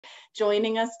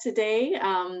joining us today.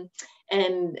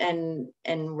 And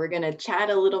we're going to chat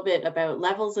a little bit about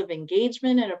levels of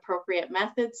engagement and appropriate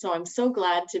methods. So I'm so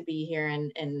glad to be here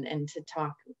and to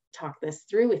talk this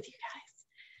through with you guys.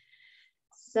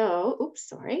 So, oops,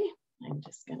 sorry, I'm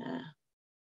just gonna.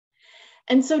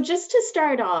 And so just to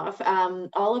start off,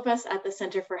 all of us at the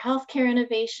Center for Healthcare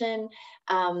Innovation,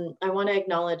 I want to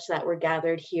acknowledge that we're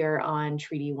gathered here on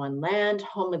Treaty 1 land,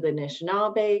 home of the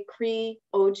Anishinaabe, Cree,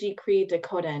 Oji Cree,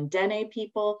 Dakota, and Dene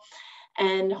people,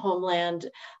 and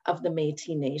homeland of the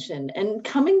Métis Nation. And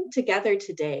coming together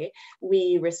today,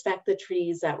 we respect the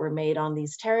treaties that were made on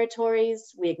these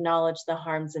territories. We acknowledge the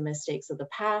harms and mistakes of the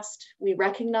past. We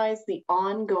recognize the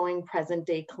ongoing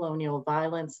present-day colonial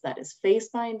violence that is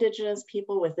faced by Indigenous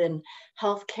people within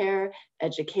healthcare,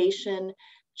 education,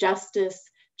 justice,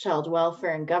 child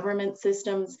welfare, and government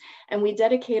systems. And we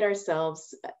dedicate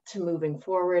ourselves to moving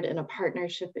forward in a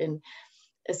partnership in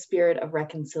a spirit of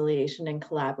reconciliation and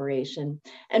collaboration.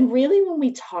 And really, when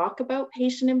we talk about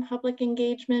patient and public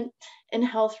engagement in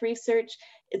health research,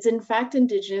 it's in fact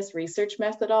Indigenous research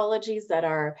methodologies that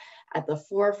are at the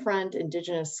forefront,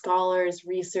 Indigenous scholars,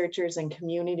 researchers, and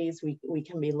communities we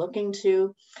can be looking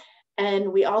to.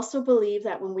 And we also believe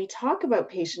that when we talk about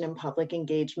patient and public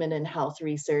engagement in health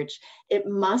research, it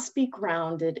must be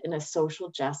grounded in a social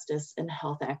justice and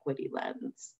health equity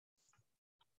lens.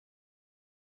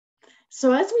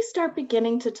 So as we start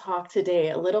beginning to talk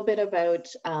today a little bit about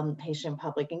patient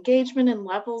public engagement and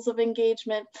levels of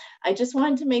engagement, I just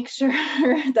wanted to make sure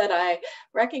that I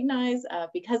recognize,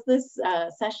 because this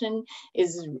session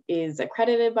is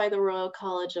accredited by the Royal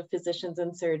College of Physicians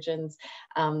and Surgeons,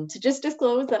 to just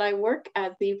disclose that I work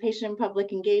as the patient and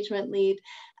public engagement lead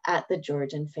at the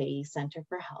George and Fahey Center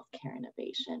for Healthcare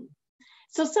Innovation.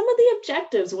 So some of the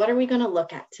objectives, what are we going to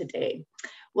look at today?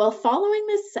 Well, following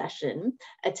this session,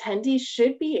 attendees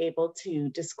should be able to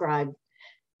describe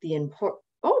the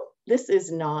this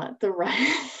is not the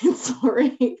right,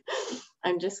 sorry.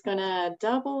 I'm just gonna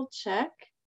double check.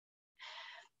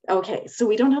 Okay, so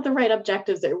we don't have the right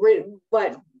objectives there.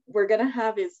 What we're gonna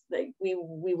have is that we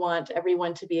want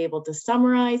everyone to be able to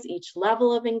summarize each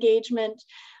level of engagement,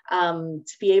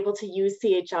 to be able to use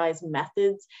CHI's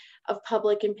methods of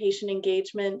public and patient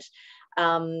engagement,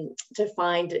 to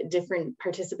find different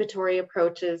participatory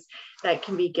approaches that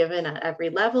can be given at every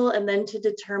level, and then to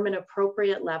determine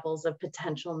appropriate levels of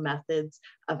potential methods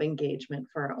of engagement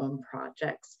for our own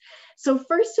projects. So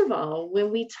first of all,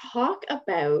 when we talk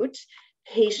about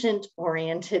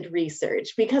patient-oriented research,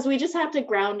 because we just have to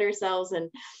ground ourselves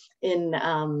in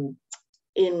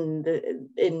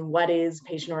what is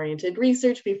patient-oriented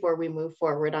research before we move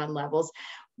forward on levels,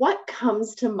 what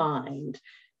comes to mind?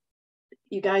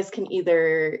 You guys can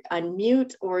either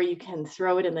unmute or you can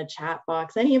throw it in the chat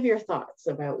box. Any of your thoughts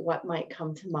about what might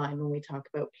come to mind when we talk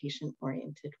about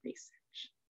patient-oriented research?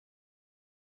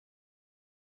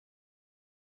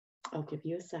 I'll give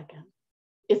you a second.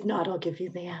 If not, I'll give you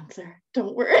the answer.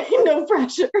 Don't worry, no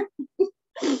pressure.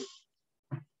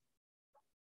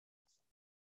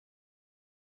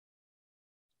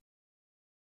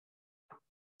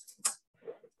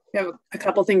 We have a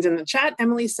couple things in the chat.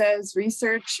 Emily says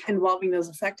research involving those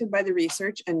affected by the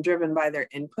research and driven by their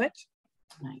input.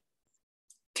 Nice.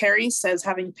 Carrie says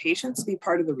having patients be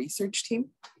part of the research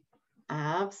team.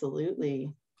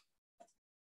 Absolutely.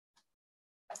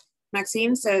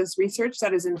 Maxine says research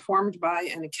that is informed by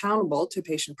and accountable to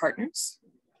patient partners.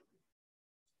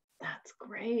 That's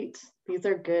great. These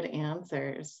are good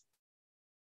answers.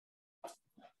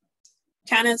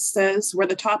 Candace says where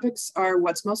the topics are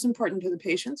what's most important to the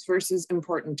patients versus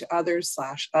important to others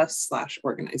 /us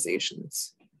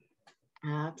 /organizations.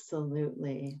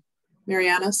 Absolutely.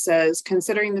 Mariana says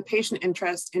considering the patient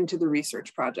interest into the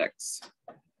research projects.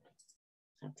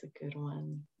 That's a good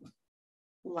one.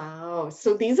 Wow.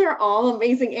 So these are all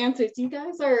amazing answers. You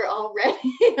guys are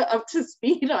already up to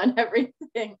speed on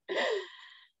everything.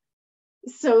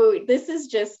 So this is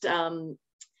just,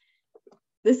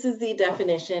 this is the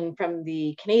definition from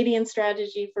the Canadian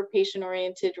Strategy for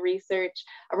Patient-Oriented Research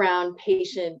around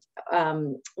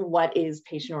what is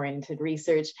patient-oriented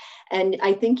research. And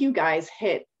I think you guys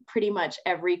hit pretty much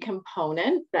every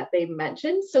component that they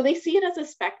mentioned. So they see it as a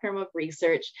spectrum of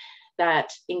research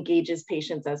that engages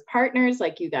patients as partners,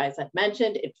 like you guys had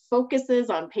mentioned. It focuses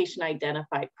on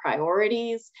patient-identified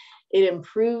priorities. It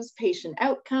improves patient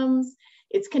outcomes.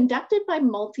 It's conducted by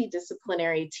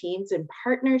multidisciplinary teams in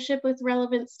partnership with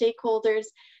relevant stakeholders,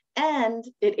 and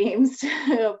it aims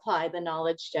to apply the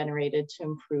knowledge generated to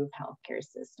improve healthcare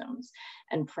systems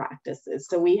and practices.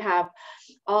 So we have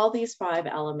all these 5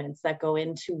 elements that go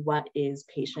into what is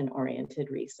patient-oriented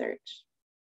research.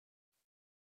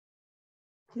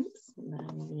 Oops, and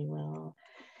then we will.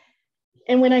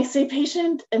 And when I say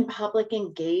patient and public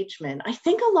engagement, I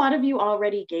think a lot of you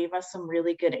already gave us some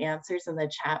really good answers in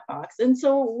the chat box. And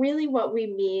so really what we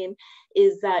mean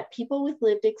is that people with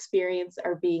lived experience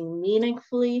are being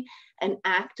meaningfully and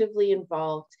actively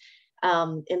involved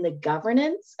in the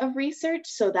governance of research.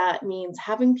 So that means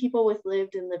having people with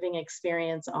lived and living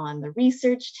experience on the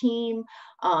research team,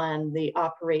 on the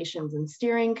operations and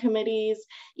steering committees,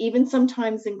 even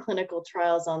sometimes in clinical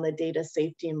trials on the data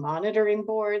safety and monitoring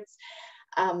boards.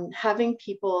 Having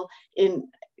people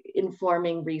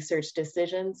informing research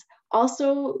decisions,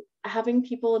 also having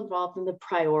people involved in the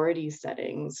priority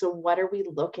setting. So what are we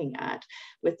looking at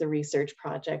with the research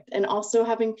project? And also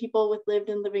having people with lived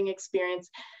and living experience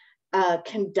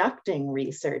conducting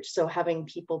research. So having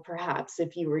people, perhaps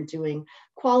if you were doing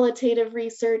qualitative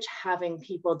research, having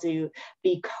people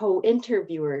be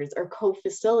co-interviewers or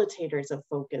co-facilitators of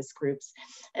focus groups.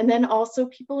 And then also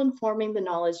people informing the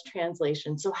knowledge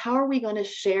translation. So how are we going to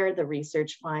share the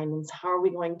research findings? How are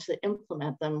we going to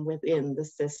implement them within the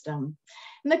system?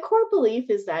 And the core belief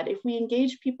is that if we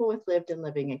engage people with lived and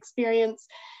living experience,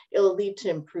 it'll lead to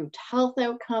improved health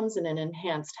outcomes and an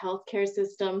enhanced healthcare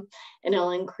system, and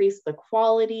it'll increase the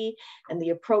quality and the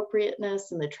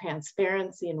appropriateness and the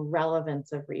transparency and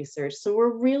relevance of research. So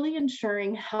we're really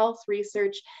ensuring health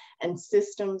research and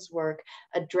systems work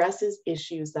addresses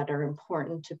issues that are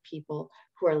important to people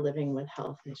who are living with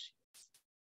health issues.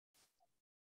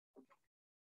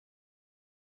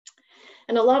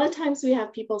 And a lot of times we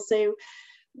have people say,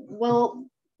 well,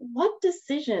 what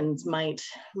decisions might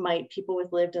people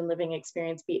with lived and living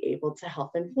experience be able to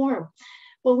help inform?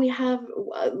 Well, we have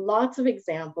lots of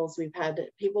examples. We've had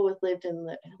people with lived and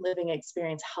living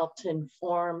experience help to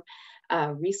inform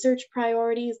research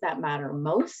priorities that matter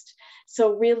most.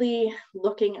 So really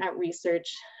looking at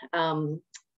research,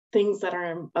 things that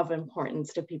are of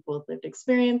importance to people with lived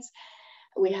experience.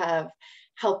 We have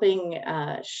helping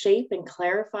shape and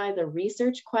clarify the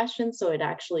research questions so it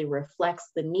actually reflects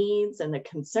the needs and the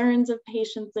concerns of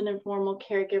patients and informal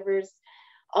caregivers.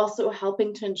 Also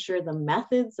helping to ensure the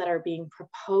methods that are being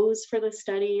proposed for the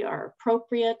study are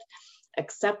appropriate,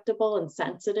 acceptable, and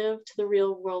sensitive to the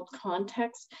real world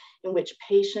context in which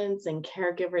patients and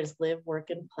caregivers live,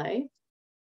 work, and play.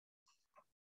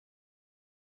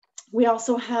 We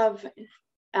also have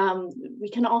we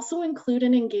can also include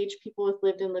and engage people with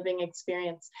lived and living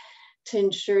experience to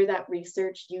ensure that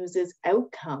research uses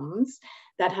outcomes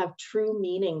that have true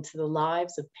meaning to the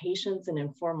lives of patients and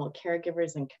informal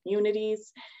caregivers and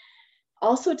communities.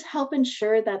 Also to help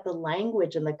ensure that the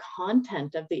language and the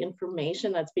content of the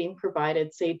information that's being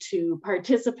provided, say, to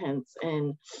participants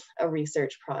in a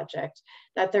research project,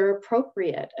 that they're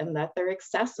appropriate and that they're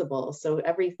accessible. So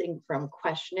everything from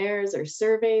questionnaires or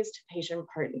surveys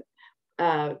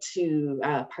to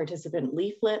participant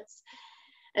leaflets.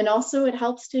 And also it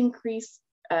helps to increase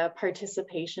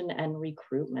participation and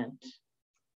recruitment.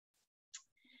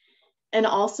 And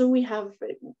also we have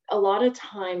a lot of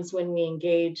times when we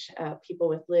engage people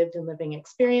with lived and living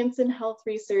experience in health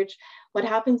research, what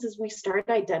happens is we start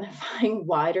identifying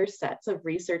wider sets of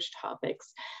research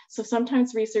topics. So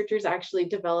sometimes researchers actually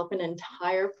develop an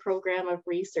entire program of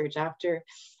research after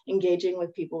engaging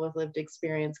with people with lived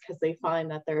experience because they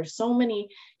find that there are so many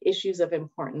issues of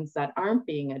importance that aren't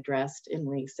being addressed in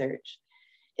research.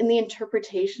 In the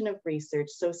interpretation of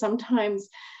research, so sometimes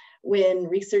when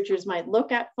researchers might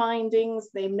look at findings,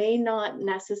 they may not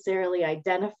necessarily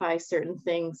identify certain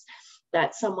things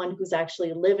that someone who's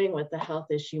actually living with the health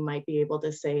issue might be able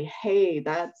to say, hey,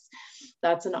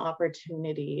 that's an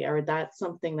opportunity, or that's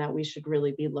something that we should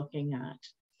really be looking at.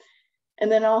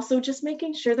 And then also just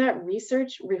making sure that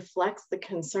research reflects the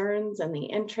concerns and the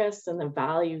interests and the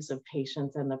values of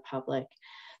patients and the public,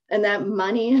 and that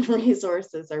money and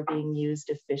resources are being used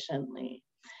efficiently.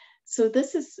 So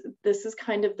this is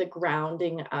kind of the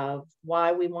grounding of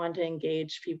why we want to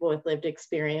engage people with lived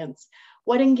experience,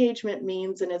 what engagement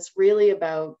means, and it's really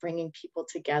about bringing people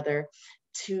together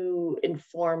to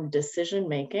inform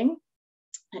decision-making,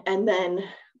 and then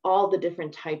all the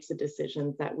different types of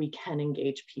decisions that we can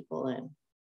engage people in.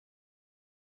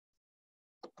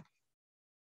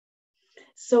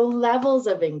 So levels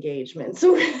of engagement.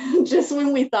 So just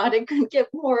when we thought it could get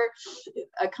more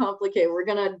complicated, we're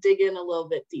gonna dig in a little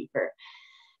bit deeper.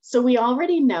 So we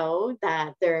already know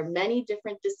that there are many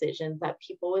different decisions that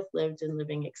people with lived and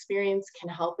living experience can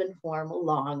help inform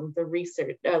along the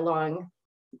research,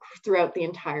 throughout the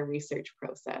entire research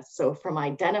process. So from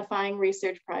identifying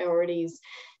research priorities,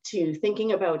 to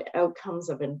thinking about outcomes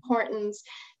of importance,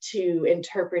 to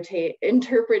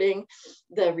interpreting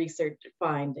the research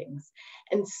findings.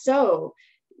 And so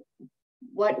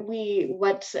what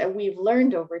we've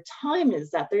learned over time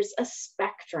is that there's a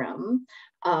spectrum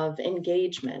of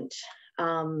engagement.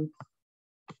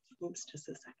 Oops, just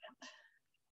a second.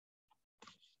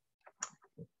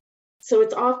 So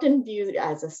it's often viewed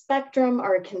as a spectrum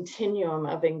or a continuum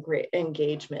of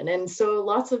engagement. And so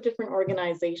lots of different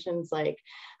organizations like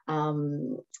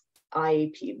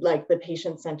IAP, like the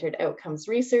Patient-Centered Outcomes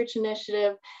Research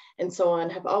Initiative, and so on,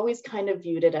 have always kind of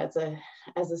viewed it as a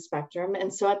spectrum.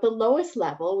 And so at the lowest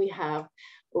level, we have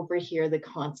over here the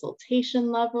consultation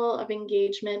level of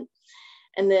engagement,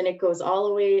 and then it goes all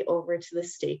the way over to the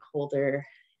stakeholder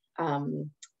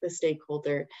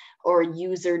or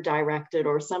user-directed,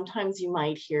 or sometimes you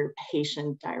might hear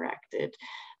patient-directed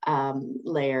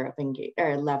layer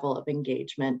of level of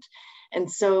engagement. And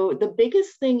so the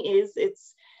biggest thing is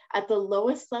it's at the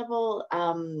lowest level,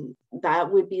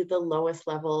 that would be the lowest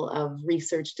level of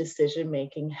research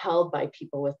decision-making held by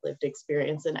people with lived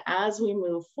experience. And as we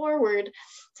move forward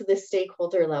to the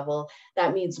stakeholder level,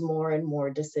 that means more and more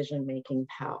decision-making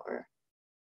power.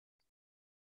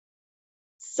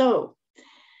 So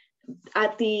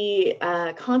at the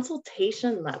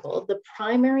consultation level, the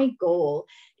primary goal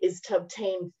is to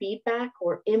obtain feedback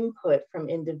or input from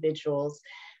individuals,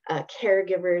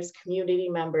 caregivers, community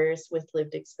members with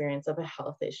lived experience of a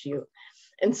health issue.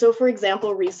 And so, for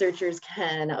example, researchers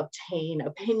can obtain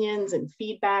opinions and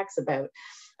feedbacks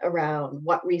around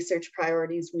what research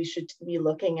priorities we should be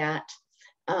looking at,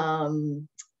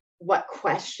 what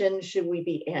questions should we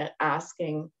be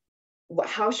asking,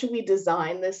 how should we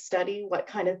design this study, what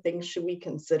kind of things should we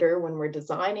consider when we're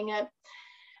designing it,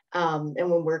 and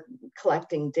when we're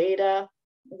collecting data,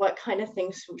 what kind of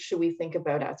things should we think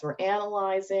about as we're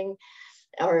analyzing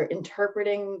or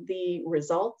interpreting the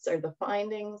results or the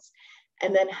findings,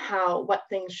 and then what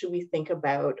things should we think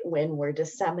about when we're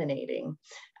disseminating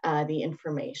the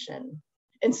information.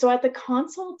 And so at the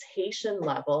consultation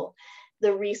level,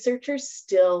 the researcher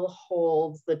still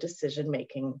holds the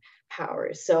decision-making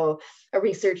power. So a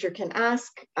researcher can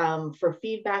ask for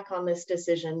feedback on this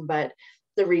decision, but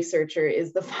the researcher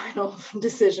is the final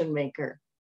decision maker.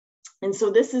 And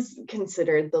so this is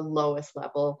considered the lowest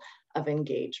level of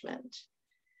engagement.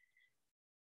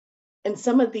 And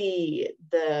some of the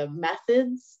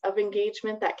methods of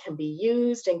engagement that can be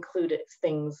used include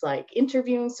things like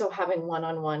interviewing, so having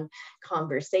one-on-one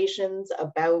conversations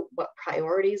about what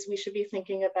priorities we should be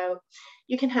thinking about.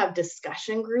 You can have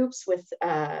discussion groups with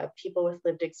people with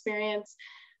lived experience,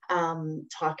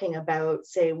 talking about,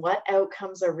 say, what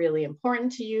outcomes are really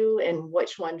important to you and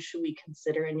which ones should we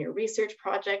consider in your research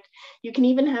project. You can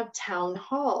even have town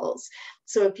halls.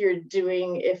 So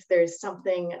if there's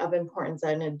something of importance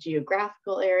in a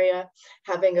geographical area,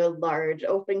 having a large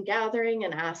open gathering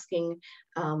and asking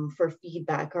for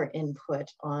feedback or input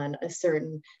on a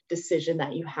certain decision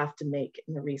that you have to make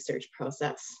in the research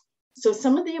process. So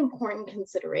some of the important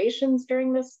considerations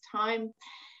during this time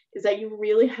is that you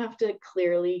really have to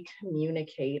clearly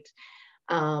communicate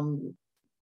the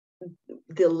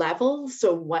level.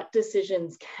 So what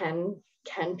decisions can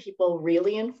people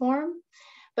really inform,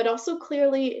 but also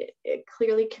clearly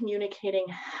communicating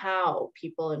how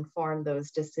people inform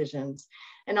those decisions,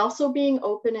 and also being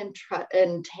open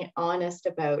and honest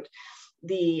about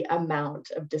the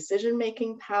amount of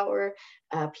decision-making power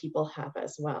people have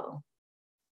as well.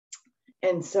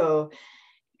 And so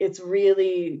it's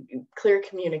really clear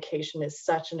communication is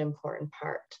such an important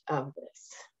part of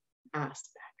this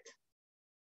aspect.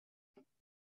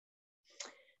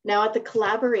 Now at the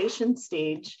collaboration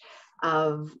stage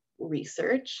of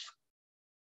research,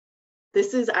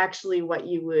 this is actually what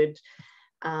you would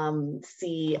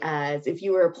see as if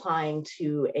you were applying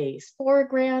to a SPORE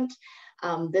grant.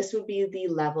 This would be the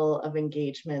level of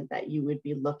engagement that you would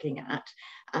be looking at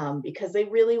because they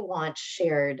really want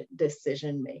shared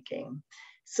decision making.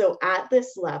 So at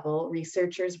this level,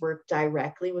 researchers work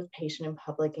directly with patient and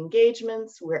public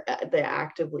engagements where they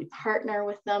actively partner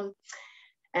with them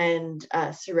and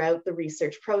throughout the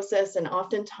research process, and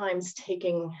oftentimes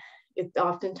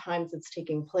it's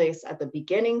taking place at the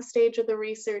beginning stage of the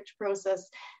research process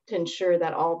to ensure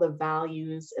that all the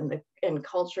values and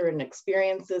culture and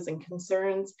experiences and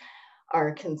concerns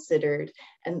are considered,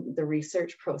 and the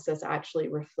research process actually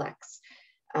reflects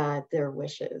their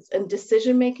wishes. And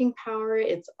decision-making power,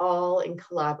 it's all in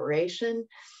collaboration.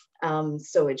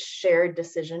 So it's shared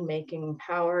decision-making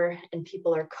power, and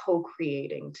people are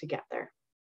co-creating together.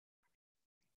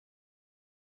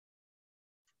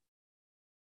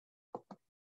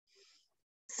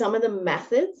 Some of the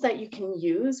methods that you can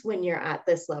use when you're at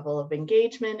this level of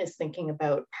engagement is thinking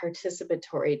about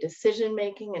participatory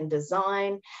decision-making and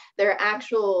design. There are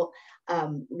actual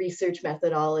research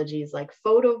methodologies like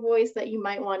photo voice that you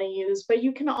might want to use, but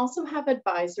you can also have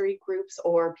advisory groups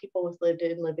or people with lived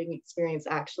and living experience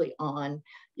actually on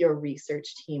your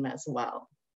research team as well.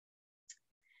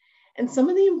 And some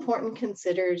of the important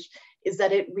considers is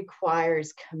that it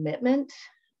requires commitment,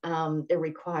 it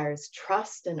requires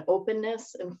trust and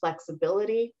openness and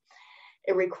flexibility.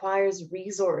 It requires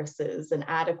resources and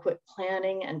adequate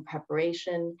planning and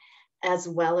preparation, as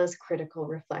well as critical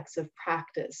reflexive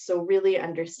practice. So really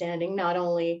understanding not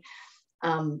only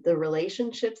the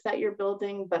relationships that you're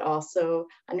building, but also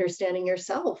understanding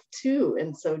yourself too.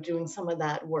 And so doing some of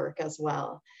that work as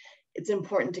well. It's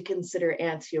important to consider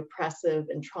anti-oppressive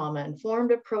and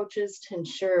trauma-informed approaches to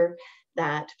ensure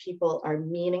that people are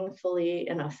meaningfully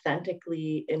and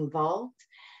authentically involved,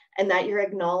 and that you're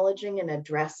acknowledging and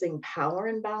addressing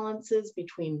power imbalances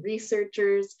between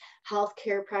researchers,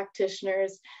 healthcare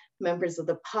practitioners, members of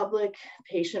the public,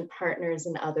 patient partners,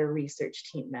 and other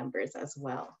research team members as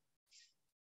well.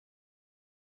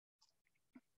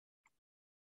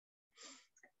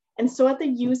 And so at the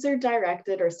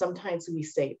user-directed, or sometimes we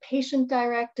say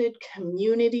patient-directed,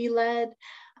 community-led,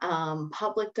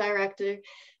 public-directed,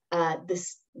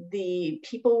 the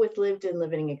people with lived and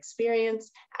living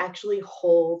experience actually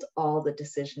hold all the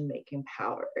decision-making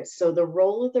power. So the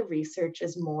role of the research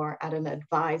is more at an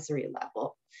advisory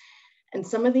level. And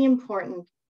some of the important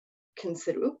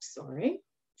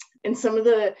and some of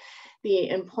the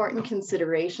important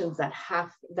considerations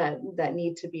that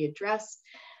need to be addressed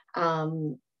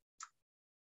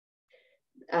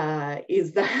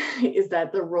is that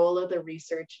the role of the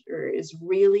researcher is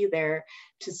really there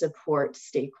to support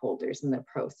stakeholders in the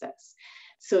process.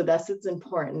 So thus it's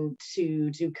important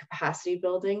to do capacity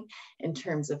building in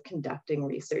terms of conducting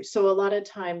research. So a lot of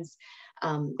times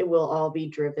it will all be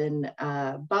driven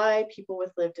by people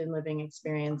with lived and living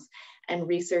experience, and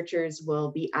researchers will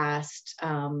be asked,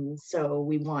 so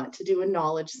we want to do a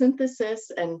knowledge synthesis,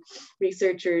 and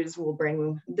researchers will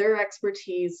bring their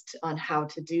expertise on how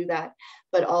to do that,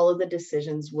 but all of the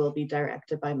decisions will be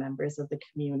directed by members of the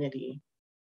community.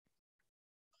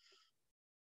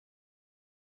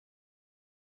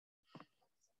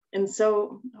 And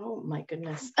so, oh my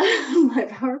goodness, my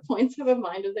PowerPoints have a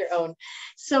mind of their own.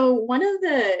 So one of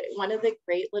the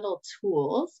great little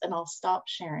tools, and I'll stop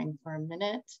sharing for a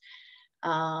minute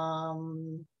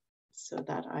so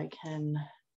that I can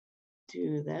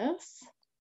do this.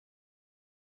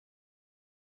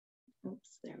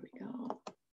 Oops, there we go.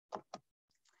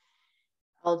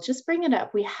 I'll just bring it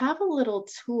up. We have a little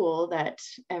tool that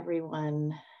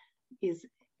everyone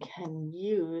can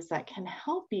use that can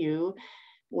help you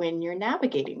when you're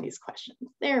navigating these questions.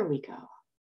 There we go.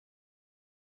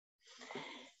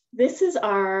 This is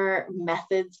our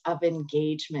methods of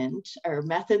engagement, or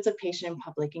methods of patient and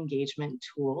public engagement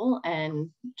tool.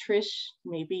 And Trish,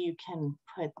 maybe you can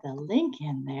put the link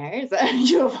in there. Is that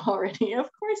you have already? Of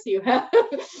course you have.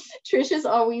 Trish is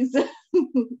always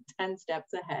 10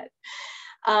 steps ahead.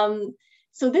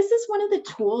 So this is one of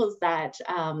the tools that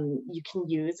you can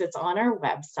use. It's on our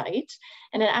website,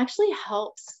 and it actually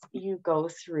helps you go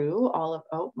through all of,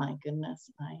 oh my goodness,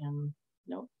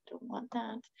 nope, don't want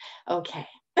that. Okay.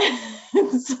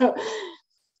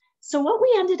 So what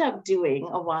we ended up doing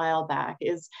a while back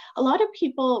is a lot of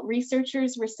people,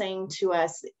 researchers were saying to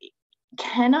us,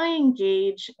 can I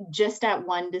engage just at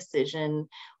one decision,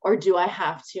 or do I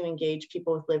have to engage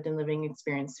people with lived and living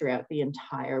experience throughout the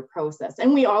entire process?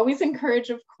 And we always encourage,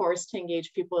 of course, to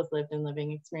engage people with lived and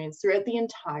living experience throughout the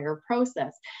entire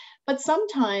process. But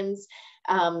sometimes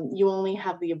you only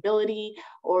have the ability,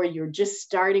 or you're just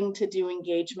starting to do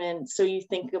engagement. So you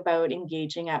think about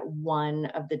engaging at one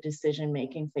of the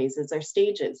decision-making phases or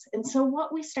stages. And so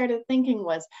what we started thinking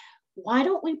was, why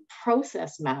don't we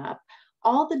process map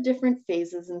all the different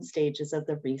phases and stages of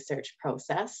the research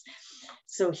process?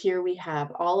 So here we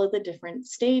have all of the different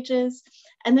stages.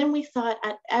 And then we thought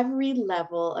at every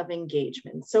level of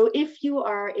engagement. So if you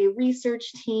are a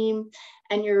research team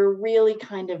and you're really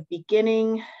kind of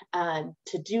beginning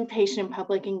to do patient and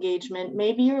public engagement,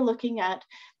 maybe you're looking at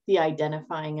the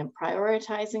identifying and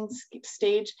prioritizing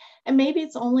stage, and maybe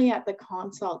it's only at the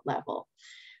consult level.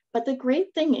 But the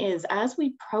great thing is, as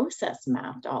we process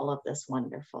mapped all of this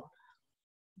wonderful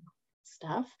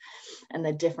stuff and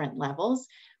the different levels,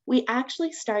 we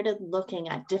actually started looking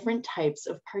at different types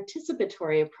of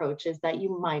participatory approaches that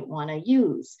you might want to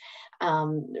use.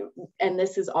 And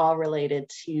this is all related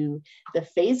to the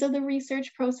phase of the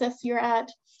research process you're at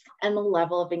and the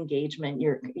level of engagement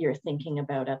you're thinking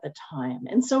about at the time.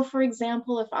 And so, for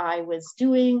example, if I was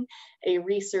doing a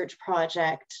research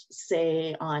project,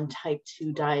 say on type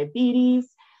 2 diabetes,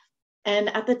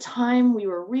 And at the time, we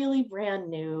were really brand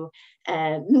new,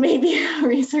 and maybe our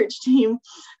research team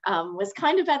was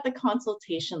kind of at the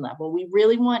consultation level. We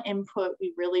really want input.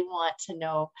 We really want to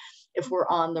know if we're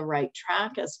on the right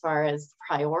track as far as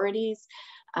priorities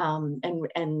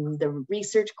and the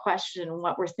research question and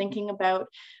what we're thinking about.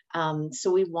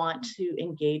 So we want to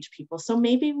engage people. So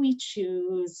maybe we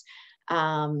choose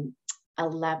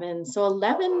 11. So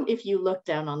 11, if you look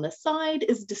down on the side,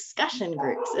 is discussion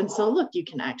groups. And so look, you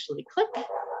can actually click.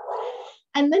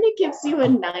 And then it gives you a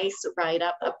nice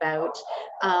write-up about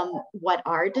what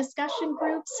are discussion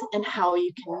groups and how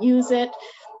you can use it.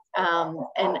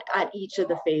 And at each of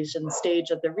the phase and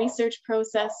stage of the research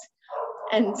process.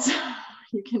 And so,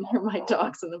 you can hear my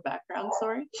dogs in the background,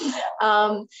 sorry.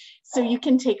 So you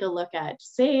can take a look at,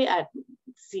 see,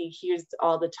 here's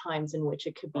all the times in which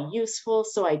it could be useful.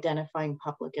 So identifying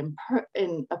public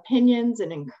opinions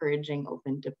and encouraging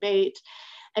open debate.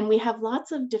 And we have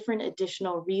lots of different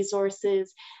additional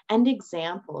resources and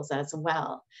examples as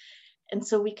well. And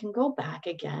so we can go back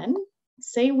again.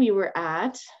 Say we were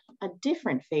at a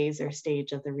different phase or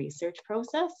stage of the research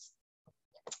process.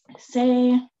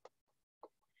 Say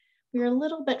we're a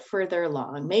little bit further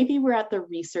along. Maybe we're at the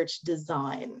research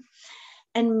design,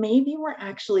 and maybe we're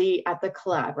actually at the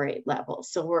collaborate level.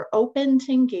 So we're open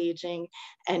to engaging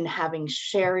and having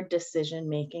shared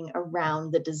decision-making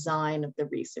around the design of the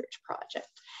research project.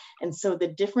 And so the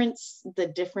different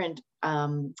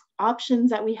options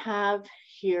that we have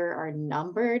here are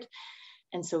numbered.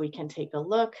 And so we can take a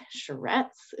look.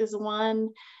 Charrettes is one.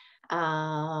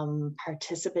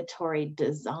 Participatory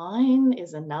design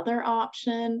is another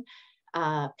option.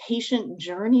 Patient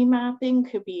journey mapping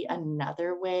could be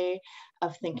another way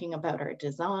of thinking about our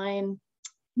design.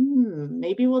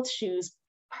 Maybe we'll choose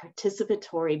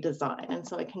participatory design. And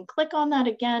so I can click on that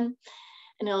again,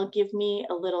 and it'll give me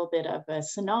a little bit of a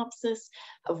synopsis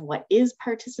of what is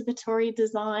participatory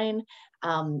design,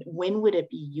 when would it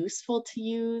be useful to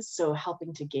use, so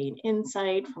helping to gain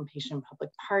insight from patient-public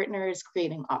partners,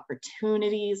 creating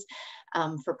opportunities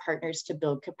for partners to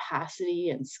build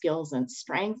capacity and skills and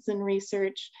strengths in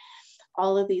research,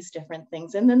 all of these different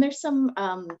things. And then there's some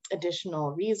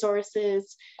additional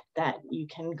resources that you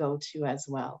can go to as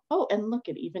well. Oh, and look,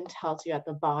 it even tells you at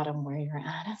the bottom where you're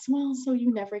at as well, so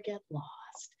you never get lost.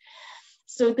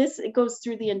 So it goes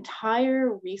through the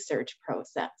entire research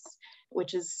process,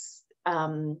 which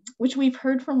we've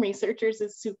heard from researchers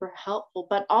is super helpful.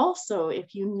 But also,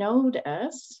 if you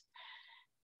notice,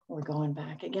 we're going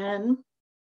back again.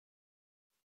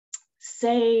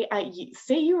 Say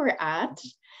you were at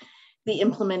the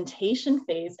implementation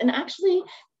phase, and actually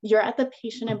you're at the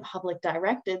patient and public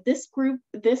directed. This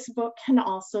book can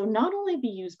also not only be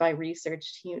used by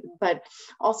research teams, but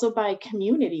also by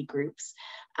community groups,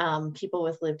 people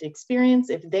with lived experience,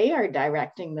 if they are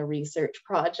directing the research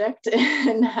project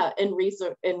and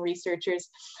researchers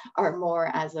are more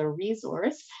as a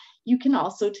resource. You can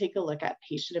also take a look at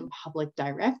patient and public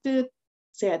directed,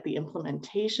 say at the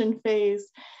implementation phase.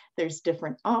 There's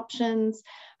different options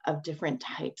of different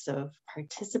types of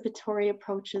participatory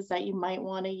approaches that you might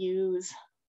want to use.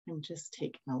 I'm just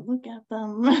taking a look at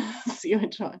them, see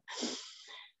which one.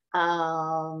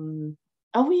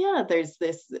 Oh yeah, there's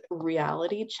this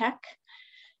reality check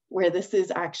where this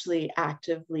is actually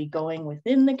actively going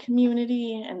within the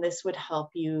community, and this would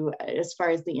help you as far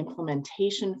as the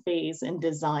implementation phase and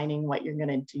designing what you're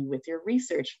going to do with your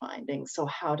research findings. So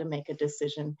how to make a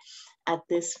decision at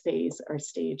this phase or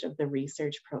stage of the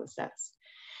research process.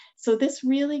 So this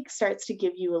really starts to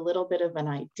give you a little bit of an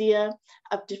idea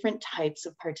of different types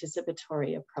of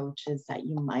participatory approaches that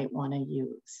you might want to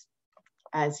use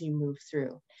as you move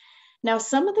through. Now,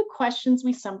 some of the questions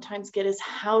we sometimes get is,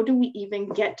 how do we even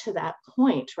get to that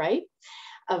point, right?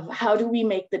 Of how do we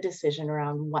make the decision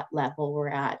around what level we're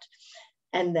at,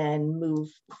 and then move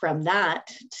from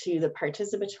that to the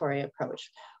participatory approach?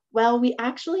 Well, we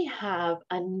actually have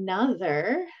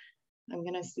another, I'm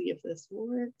gonna see if this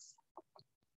works.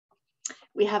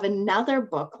 We have another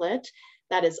booklet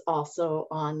that is also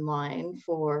online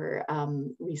for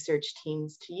research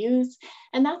teams to use,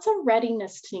 and that's a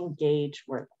readiness to engage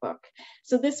workbook.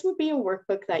 So this would be a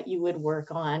workbook that you would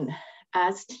work on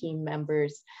as team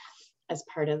members as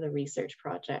part of the research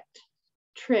project.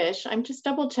 Trish, I'm just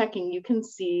double checking, you can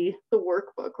see the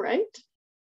workbook, right?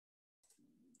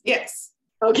 Yes.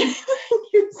 Okay,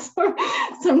 thank you. Sorry.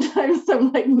 Sometimes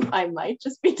I'm like, I might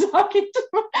just be talking to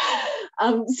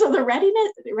so the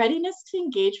readiness to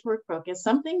engage workbook is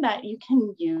something that you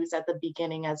can use at the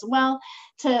beginning as well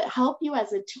to help you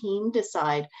as a team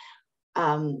decide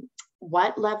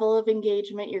what level of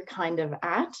engagement you're kind of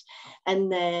at,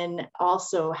 and then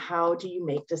also how do you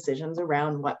make decisions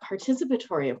around what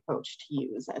participatory approach to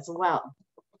use as well.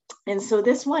 And so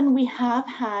this one we have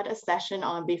had a session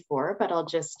on before, but I'll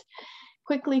just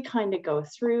quickly kind of go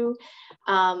through.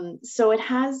 So it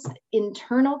has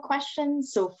internal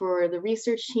questions, so for the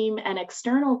research team, and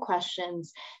external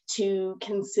questions to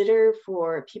consider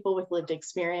for people with lived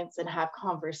experience and have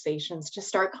conversations, to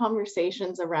start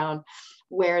conversations around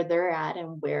where they're at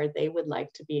and where they would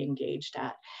like to be engaged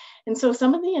at. And so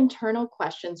some of the internal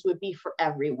questions would be for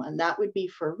everyone. That would be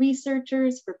for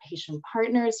researchers, for patient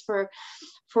partners, for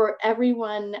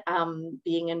everyone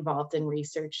being involved in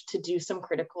research, to do some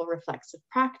critical reflexive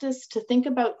practice, to think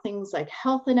about things like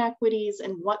health inequities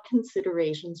and what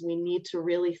considerations we need to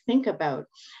really think about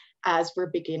as we're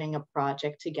beginning a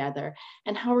project together,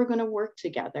 and how we're going to work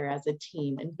together as a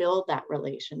team and build that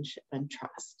relationship and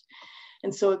trust.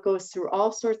 And so it goes through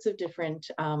all sorts of different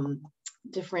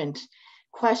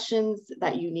questions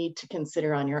that you need to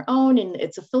consider on your own. And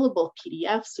it's a fillable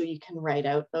PDF, so you can write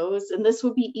out those. And this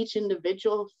will be each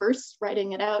individual first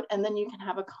writing it out, and then you can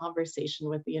have a conversation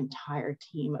with the entire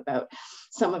team about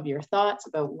some of your thoughts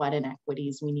about what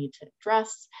inequities we need to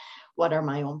address, what are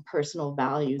my own personal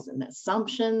values and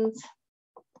assumptions.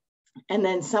 And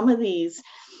then some of these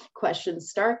questions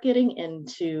start getting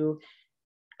into,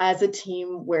 as a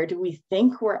team, where do we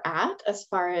think we're at as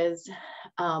far as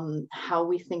how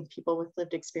we think people with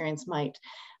lived experience might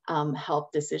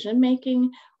help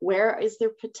decision-making? Where is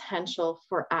there potential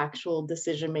for actual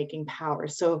decision-making power?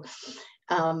 So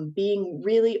being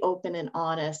really open and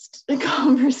honest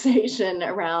conversation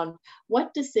around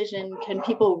what decision can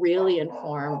people really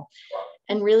inform,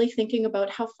 and really thinking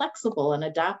about how flexible and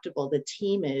adaptable the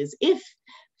team is. If,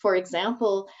 for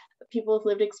example, people with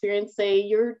lived experience say,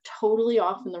 you're totally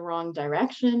off in the wrong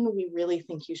direction, we really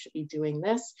think you should be doing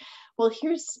this. Well,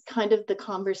 here's kind of the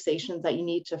conversations that you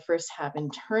need to first have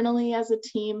internally as a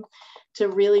team to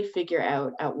really figure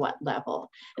out at what level.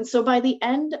 And so by the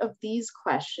end of these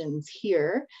questions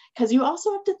here, because you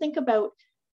also have to think about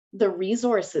the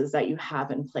resources that you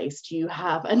have in place. Do you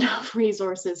have enough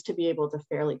resources to be able to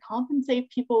fairly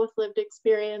compensate people with lived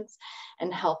experience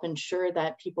and help ensure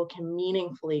that people can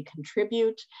meaningfully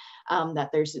contribute,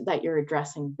 that you're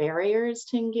addressing barriers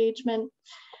to engagement?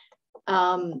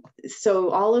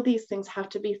 So all of these things have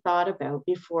to be thought about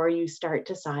before you start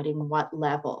deciding what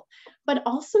level. But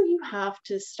also you have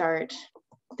to start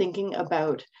thinking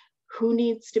about who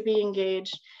needs to be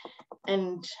engaged.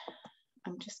 And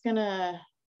I'm just gonna,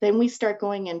 then we start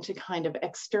going into kind of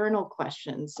external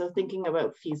questions. So thinking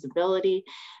about feasibility,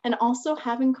 and also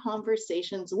having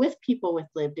conversations with people with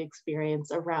lived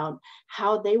experience around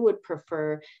how they would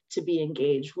prefer to be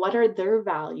engaged. What are their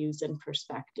values and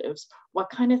perspectives?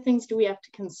 What kind of things do we have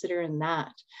to consider in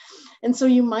that? And so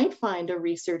you might find a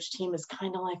research team is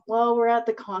kind of like, well, we're at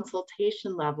the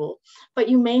consultation level, but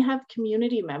you may have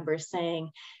community members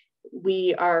saying,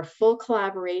 we are full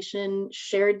collaboration,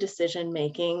 shared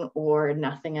decision-making, or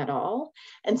nothing at all.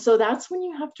 And so that's when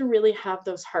you have to really have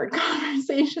those hard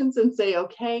conversations and say,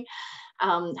 okay,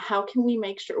 how can we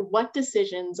make sure, what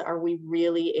decisions are we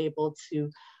really able to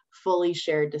fully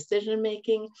share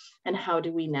decision-making, and how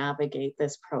do we navigate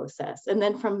this process? And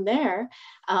then from there,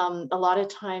 a lot of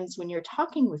times when you're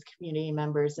talking with community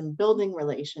members and building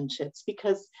relationships,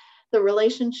 because the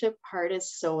relationship part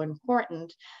is so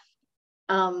important,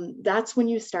 that's when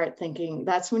you start thinking,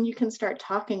 that's when you can start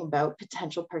talking about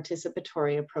potential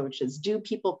participatory approaches. Do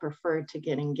people prefer to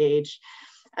get engaged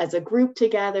as a group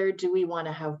together? Do we want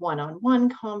to have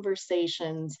one-on-one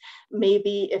conversations?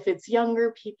 Maybe if it's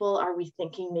younger people, are we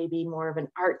thinking maybe more of an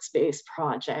arts-based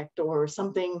project or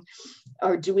something,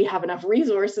 or do we have enough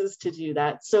resources to do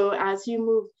that? So as you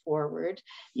move forward,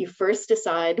 you first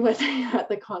decide whether you're at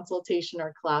the consultation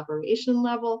or collaboration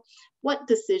level, what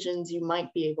decisions you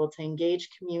might be able to engage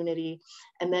community,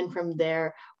 and then from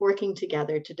there, working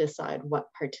together to decide what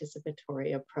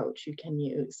participatory approach you can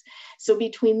use. So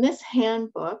between this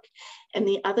handbook and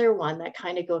the other one that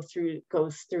kind of goes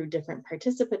through different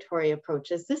participatory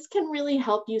approaches, this can really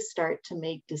help you start to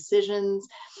make decisions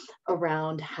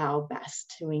around how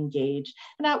best to engage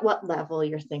and at what level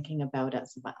you're thinking about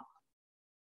as well.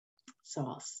 So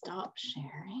I'll stop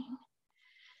sharing.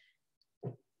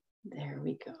 There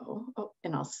we go. Oh,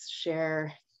 and I'll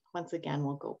share, once again,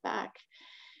 we'll go back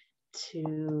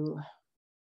to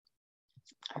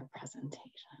our presentation.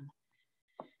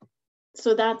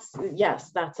 So that's,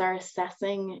 yes, that's our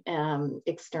assessing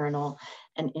external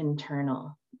and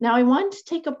internal. Now I want to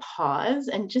take a pause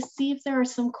and just see if there are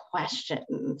some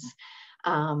questions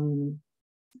from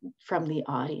the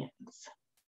audience.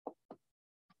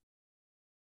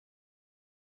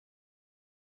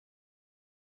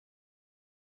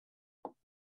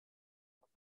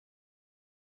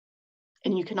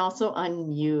 And you can also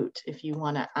unmute if you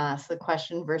want to ask the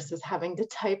question versus having to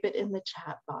type it in the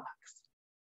chat box.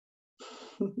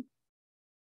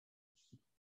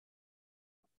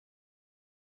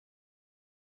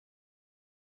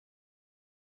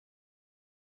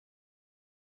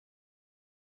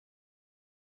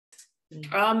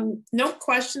 No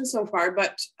questions so far,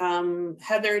 but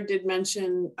Heather did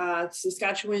mention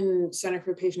Saskatchewan Centre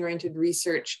for Patient-Oriented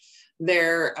Research,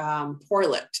 their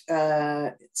PORLIT,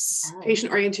 it's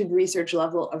patient-oriented research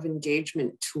level of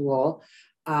engagement tool,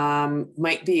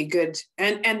 might be a good,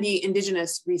 and the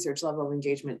Indigenous research level of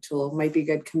engagement tool might be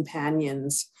good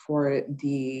companions for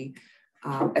the,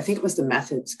 I think it was the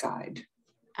methods guide.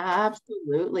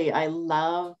 Absolutely. I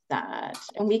love that.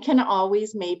 And we can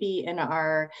always maybe in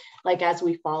our, like, as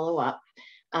we follow up,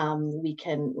 we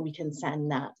can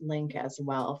send that link as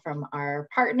well from our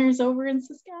partners over in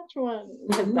Saskatchewan,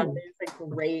 because that is a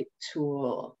great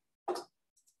tool.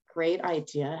 Great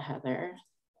idea, Heather.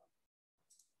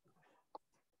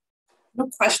 No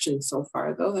questions so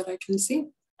far, though, that I can see.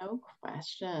 No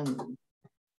questions.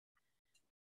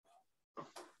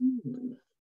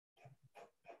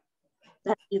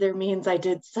 That either means I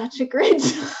did such a great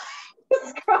job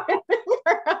describing,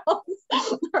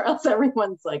 or else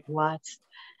everyone's like, what?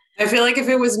 I feel like if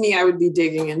it was me, I would be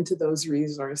digging into those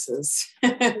resources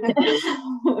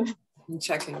and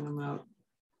checking them out.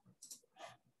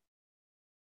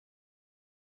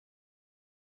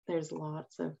 There's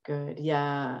lots of good,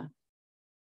 yeah.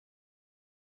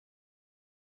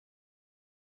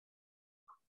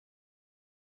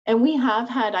 And we have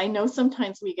had, I know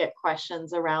sometimes we get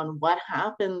questions around what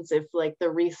happens if like the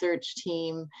research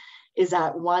team is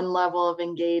at one level of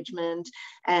engagement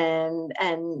and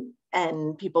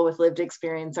people with lived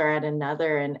experience are at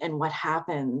another, and what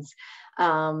happens.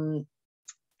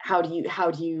 How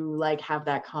do you like have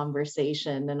that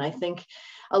conversation? And I think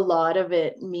a lot of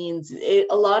it means a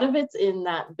lot of it's in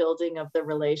that building of the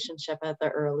relationship at the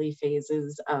early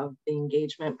phases of the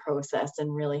engagement process,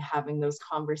 and really having those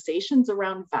conversations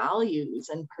around values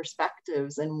and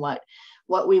perspectives and what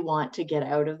we want to get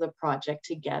out of the project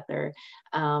together,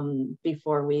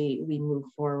 before we move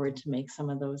forward to make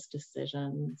some of those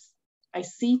decisions. I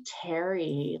see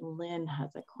Terry Lynn has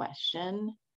a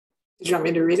question. Did you want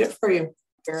me to read it for you?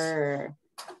 Sure.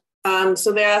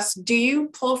 So they ask, do you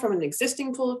pull from an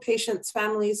existing pool of patients,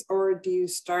 families, or do you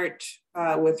start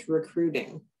with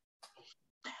recruiting?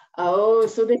 Oh,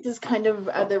 so this is kind of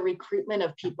the recruitment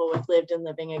of people with lived and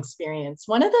living experience.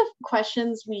 One of the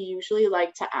questions we usually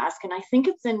like to ask, and I think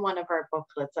it's in one of our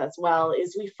booklets as well,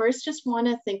 is we first just want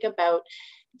to think about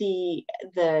the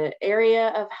area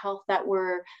of health that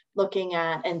we're looking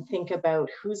at and think about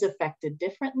who's affected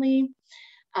differently.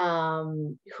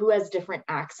 Who has different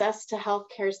access to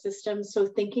healthcare systems. So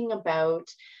thinking about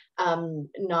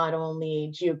not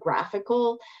only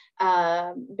geographical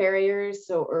barriers,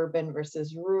 so urban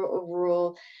versus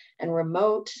rural and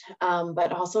remote,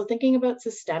 but also thinking about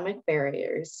systemic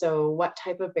barriers. So what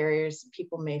type of barriers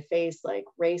people may face, like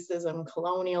racism,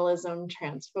 colonialism,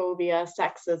 transphobia,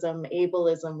 sexism,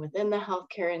 ableism within the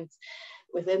healthcare and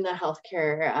within the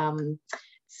healthcare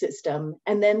system,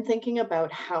 and then thinking about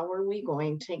how are we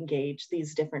going to engage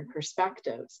these different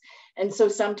perspectives. And so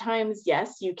sometimes,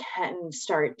 yes, you can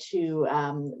start to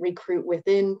recruit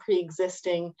within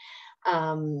pre-existing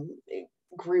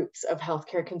groups of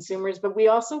healthcare consumers, but we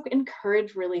also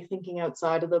encourage really thinking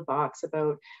outside of the box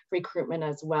about recruitment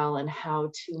as well, and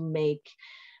how to make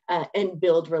and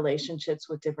build relationships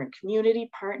with different community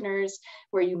partners,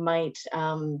 where you might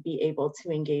be able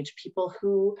to engage people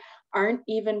who aren't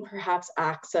even perhaps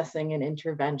accessing an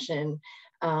intervention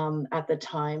at the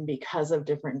time because of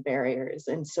different barriers.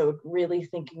 And so really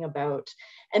thinking about,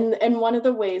 and one of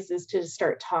the ways is to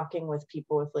start talking with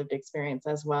people with lived experience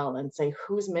as well, and say,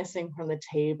 who's missing from the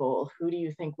table? Who do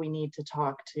you think we need to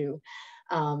talk to?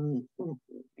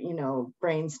 You know,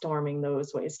 brainstorming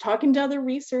those ways, talking to other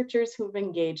researchers who've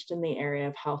engaged in the area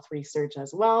of health research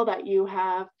as well that you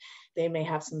have. They may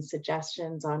have some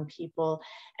suggestions on people,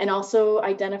 and also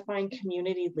identifying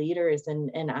community leaders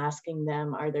and asking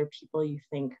them, are there people you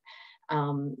think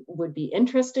would be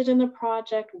interested in the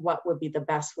project? What would be the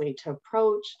best way to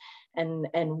approach? And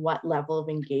what level of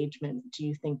engagement do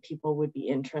you think people would be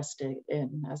interested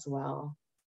in as well?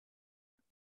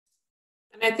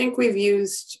 And I think we've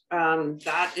used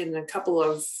that in a couple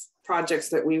of projects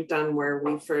that we've done, where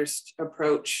we first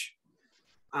approach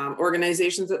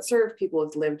organizations that serve people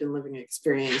with lived and living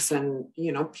experience, and,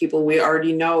 you know, people we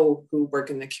already know who work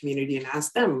in the community, and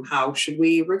ask them, how should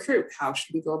we recruit? How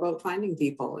should we go about finding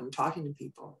people and talking to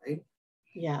people, right?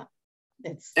 Yeah.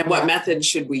 And what method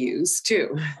should we use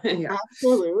too? Yeah.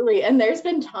 Absolutely. And there's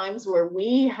been times where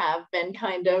we have been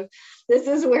kind of, this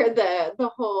is where the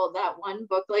whole, that one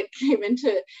booklet came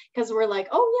into, because we're like,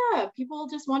 oh yeah, people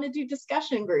just want to do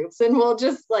discussion groups and we'll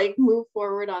just like move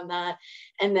forward on that.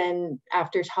 And then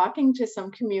after talking to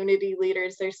some community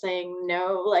leaders, they're saying,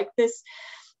 no, like this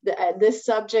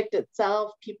subject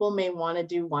itself, people may want to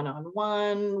do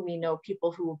one-on-one. We know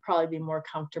people who will probably be more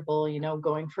comfortable, you know,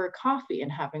 going for a coffee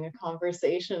and having a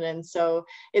conversation. And so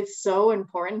it's so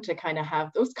important to kind of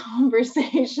have those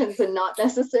conversations and not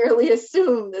necessarily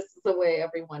assume this is the way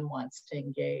everyone wants to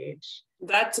engage.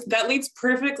 That leads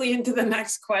perfectly into the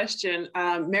next question.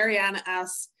 Mariana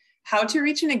asks, how to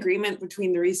reach an agreement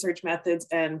between the research methods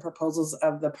and proposals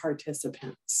of the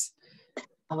participants?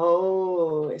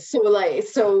 Oh, so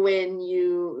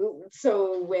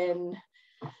when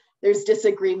there's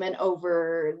disagreement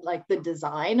over like the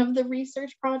design of the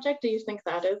research project, do you think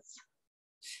that is?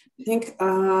 I think,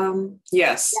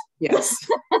 yes.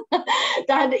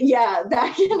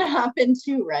 that can happen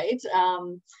too, right?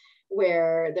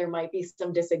 Where there might be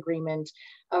some disagreement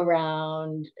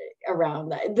around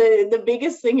that. The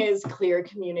biggest thing is clear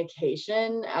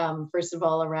communication. First of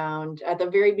all, around at the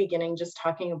very beginning, just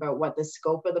talking about what the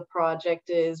scope of the project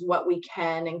is, what we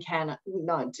can and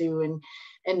cannot do,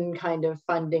 and kind of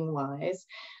funding wise.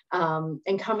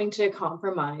 And coming to a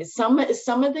compromise. Some of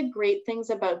the great things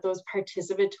about those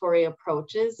participatory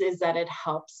approaches is that it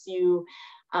helps you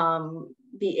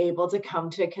be able to come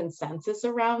to a consensus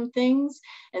around things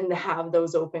and to have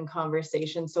those open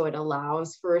conversations. So it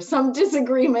allows for some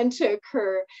disagreement to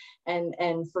occur,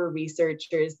 and for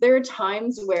researchers. There are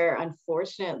times where,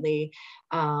 unfortunately,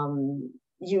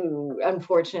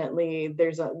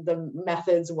 there's the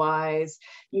methods wise,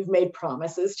 you've made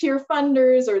promises to your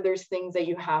funders, or there's things that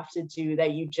you have to do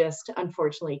that you just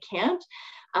unfortunately can't.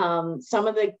 Some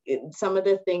of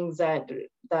the things that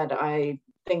I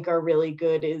think are really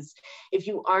good is if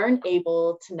you aren't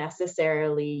able to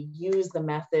necessarily use the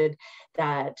method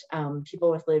that people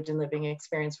with lived and living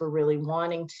experience were really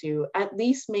wanting to, at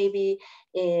least maybe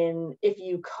if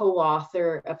you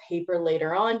co-author a paper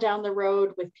later on down the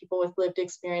road with people with lived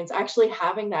experience, actually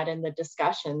having that in the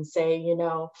discussion, say, you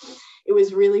know, it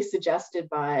was really suggested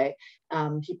by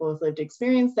people with lived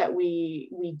experience that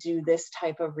we do this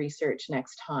type of research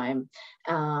next time.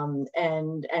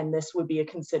 And this would be a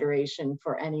consideration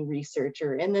for any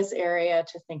researcher in this area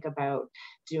to think about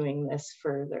doing this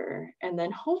further. And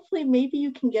then hopefully maybe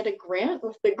you can get a grant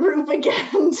with the group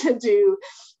again to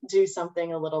do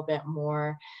something a little bit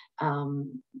more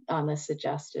on the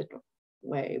suggested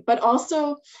way. But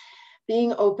also,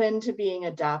 being open to being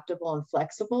adaptable and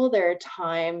flexible. There are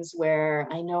times where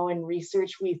I know in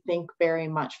research, we think very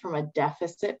much from a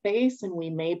deficit base, and we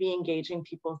may be engaging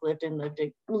people with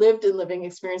lived and living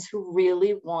experience who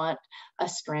really want a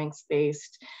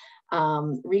strengths-based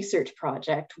research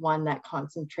project, one that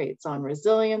concentrates on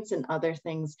resilience and other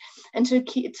things, and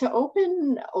to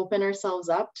open ourselves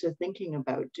up to thinking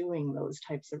about doing those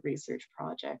types of research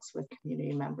projects with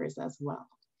community members as well.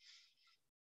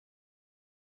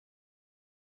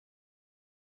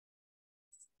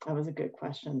 That was a good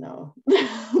question, though.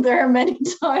 There are many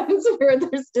times where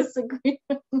there's disagreement.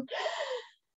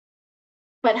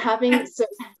 But having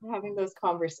those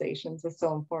conversations is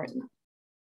so important.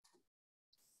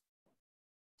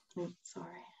 I'm sorry.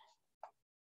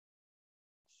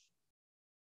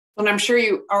 And I'm sure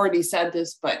you already said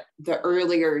this, but the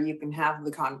earlier you can have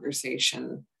the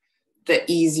conversation, the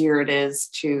easier it is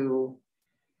to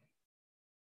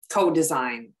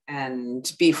co-design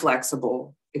and be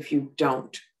flexible if you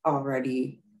don't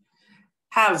already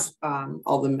have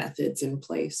all the methods in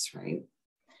place, right?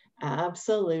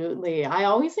 Absolutely. I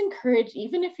always encourage,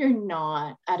 even if you're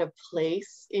not at a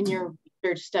place in your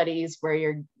research studies where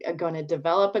you're going to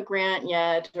develop a grant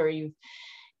yet, or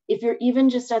if you're even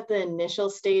just at the initial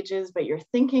stages, but you're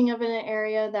thinking of an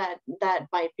area that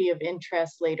might be of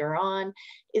interest later on,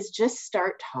 is just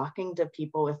start talking to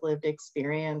people with lived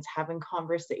experience, having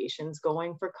conversations,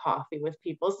 going for coffee with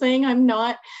people, saying, I'm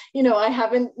not, I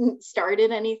haven't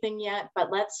started anything yet,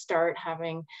 but let's start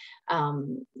having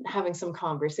some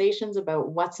conversations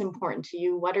about what's important to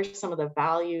you. What are some of the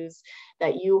values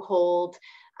that you hold?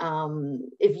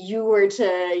 If you were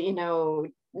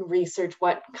to, research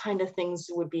what kind of things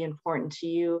would be important to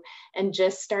you, and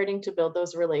just starting to build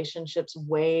those relationships.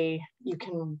 You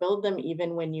can build them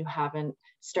even when you haven't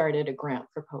started a grant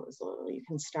proposal. You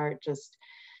can start just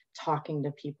talking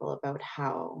to people about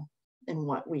how and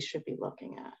what we should be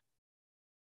looking at.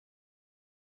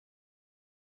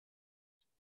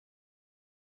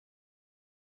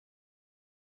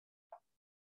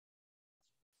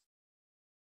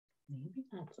 Maybe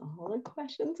that's all the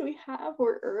questions we have.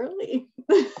 We're early.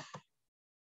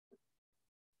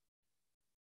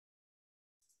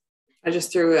 I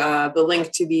just threw the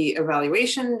link to the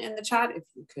evaluation in the chat. If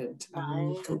you could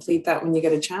complete that when you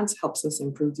get a chance, helps us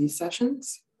improve these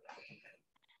sessions.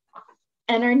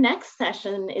 And our next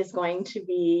session is going to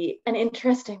be an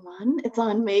interesting one. It's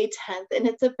on May 10th, and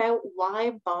it's about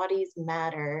why bodies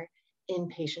matter in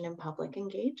patient and public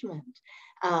engagement.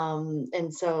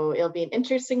 And so it'll be an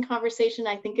interesting conversation.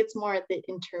 I think it's more at the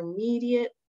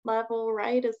intermediate level,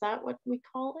 right? Is that what we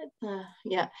call it?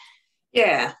 Yeah.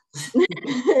 Yeah.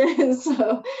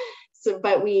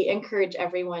 But we encourage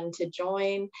everyone to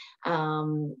join,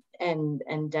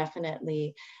 and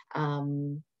definitely,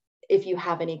 if you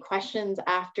have any questions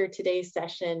after today's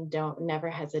session, never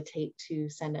hesitate to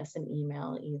send us an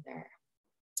email either.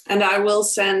 And I will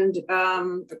send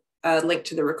a link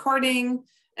to the recording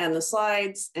and the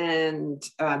slides and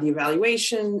the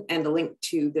evaluation and a link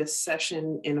to this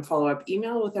session in a follow-up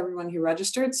email with everyone who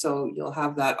registered. So you'll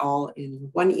have that all in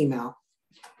one email.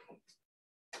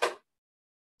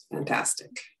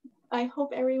 Fantastic. I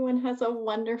hope everyone has a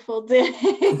wonderful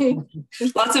day.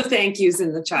 Lots of thank yous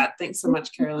in the chat. Thanks so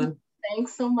much, Carolyn.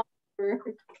 Thanks so much for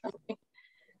coming.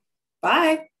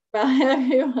 Bye. Bye,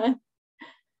 everyone.